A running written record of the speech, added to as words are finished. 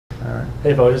All right.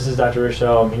 Hey folks, this is Dr.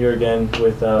 Ruscio. I'm here again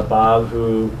with Bob,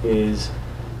 who is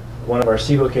one of our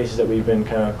SIBO cases that we've been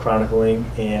kind of chronicling,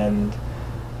 and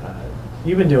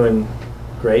you've been doing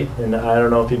great. And I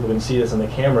don't know if people can see this on the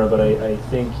camera, but I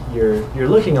think you're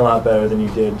looking a lot better than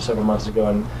you did several months ago.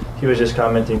 And he was just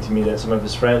commenting to me that some of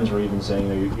his friends were even saying,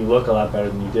 you look a lot better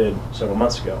than you did several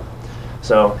months ago.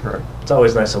 So Correct. It's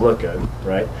always nice to look good,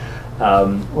 right?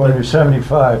 Well, you're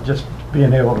 75, just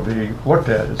being able to be looked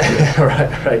at is good.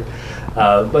 right.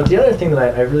 But the other thing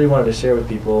that I really wanted to share with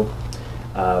people,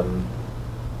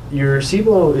 your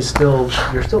SIBO is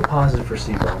you're still positive for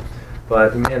SIBO,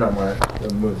 but you may not want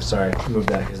to move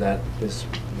that, because this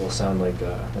will sound like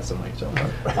that's a mic. So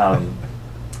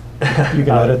You can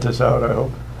edit this out, I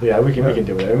hope. Yeah, we can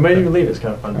do it. We might even leave it. It's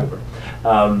kind of fun over.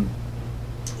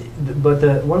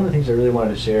 But one of the things I really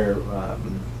wanted to share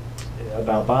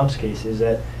about Bob's case is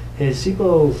that his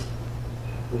SIBO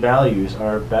values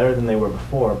are better than they were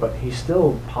before, but he's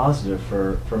still positive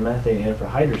for methane and for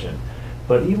hydrogen.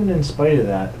 But even in spite of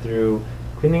that, through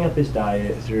cleaning up his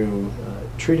diet, through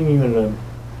treating you in a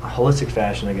holistic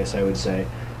fashion, I guess I would say,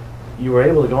 you were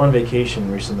able to go on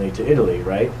vacation recently to Italy,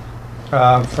 right?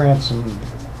 France and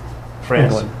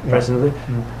England. France and Italy.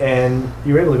 Mm-hmm. And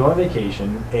you were able to go on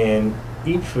vacation and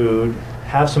eat food,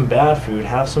 have some bad food,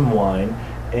 have some wine,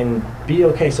 and be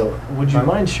okay. So would you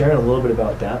mind sharing a little bit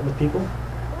about that with people?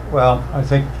 Well, I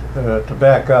think to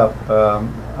back up,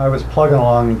 I was plugging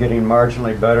along and getting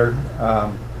marginally better,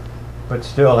 but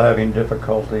still having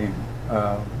difficulty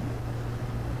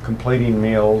completing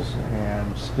meals,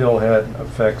 and still had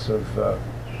effects of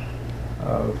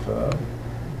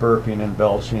burping and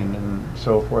belching and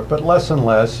so forth, but less and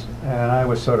less, and I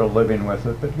was sort of living with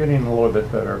it, but getting a little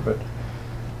bit better. But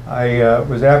I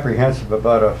was apprehensive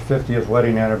about a 50th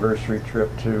wedding anniversary trip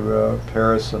to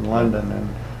Paris and London, and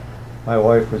my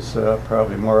wife was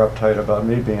probably more uptight about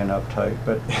me being uptight.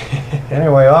 But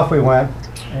anyway, off we went,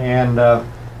 and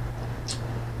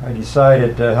I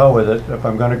decided, to hell with it. If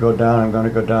I'm going to go down, I'm going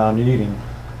to go down eating,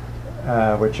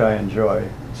 which I enjoy.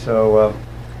 So,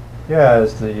 yeah,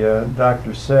 as the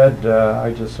doctor said,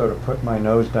 I just sort of put my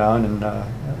nose down and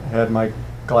had my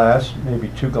glass, maybe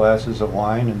 2 glasses of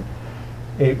wine, and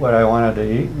ate what I wanted to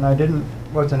eat, and I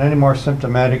wasn't any more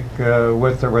symptomatic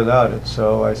with or without it.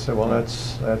 So I said, well,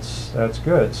 that's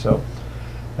good. So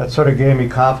that sort of gave me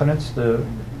confidence to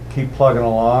keep plugging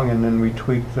along, and then we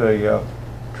tweaked the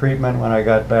treatment when I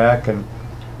got back. And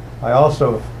I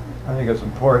think it's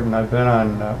important, I've been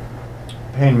on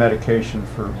pain medication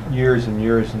for years and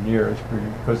years and years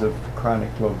because of chronic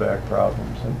low back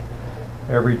problems. And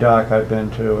every doc I've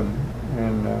been to,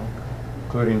 and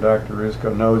including Dr.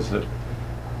 Ruscio, knows that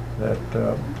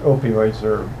opioids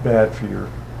are bad for your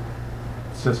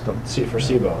system. For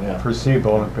SIBO, yeah. For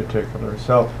SIBO in particular.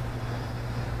 So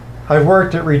I've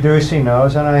worked at reducing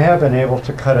those, and I have been able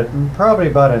to cut it probably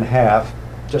about in half.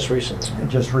 Just recently.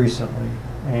 Just recently.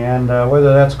 And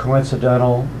whether that's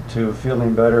coincidental to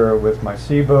feeling better with my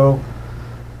SIBO,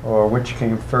 or which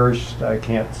came first, I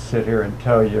can't sit here and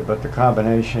tell you, but the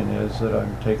combination is that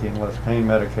I'm taking less pain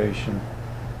medication,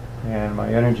 and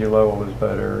my energy level is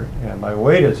better, and my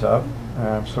weight is up.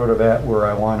 I'm sort of at where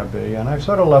I want to be, and I've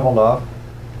sort of leveled off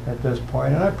at this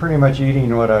point, and I'm pretty much eating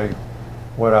what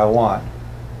I want.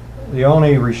 The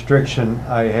only restriction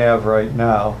I have right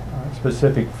now,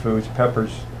 specific foods,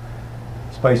 peppers,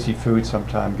 spicy food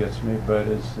sometimes gets me, but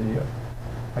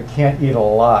I can't eat a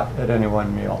lot at any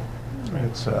one meal.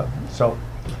 It's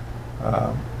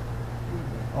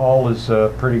all is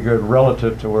pretty good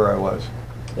relative to where I was.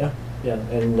 Yeah,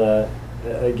 and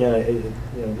again,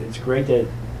 it's great that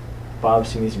Bob's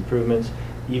seen these improvements,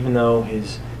 even though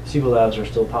his SIBO labs are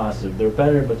still positive. They're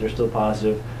better, but they're still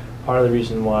positive. Part of the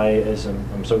reason why, as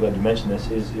I'm so glad you mentioned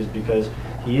this, is because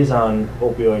he is on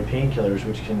opioid painkillers,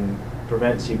 which can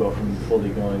prevent SIBO from fully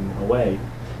going away.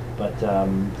 But I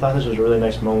thought this was a really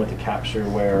nice moment to capture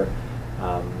where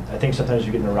I think sometimes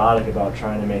you get neurotic about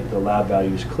trying to make the lab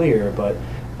values clear, but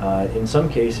in some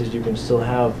cases you can still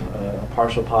have a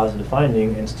partial positive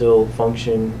finding and still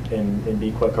function and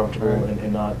be quite comfortable, right,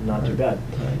 and not too bad.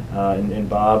 Right. And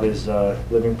Bob is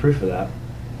living proof of that.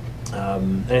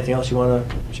 Anything else you want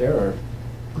to share? Or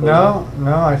no,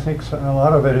 I think a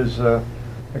lot of it is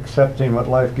accepting what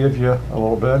life gives you a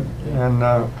little bit, yeah, and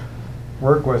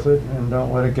work with it, and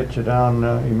don't let it get you down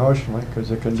emotionally,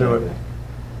 because it can do it.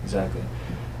 Exactly.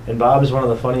 And Bob is one of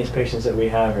the funniest patients that we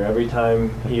have here. Every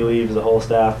time he leaves, the whole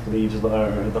staff leaves, the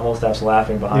whole staff's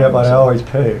laughing behind him. Yeah, but I always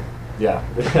pay. Yeah,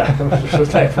 I'm so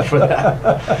thankful for that.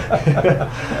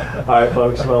 All right,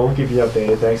 folks, well, we'll keep you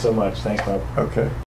updated. Thanks so much. Thanks, Bob. Okay.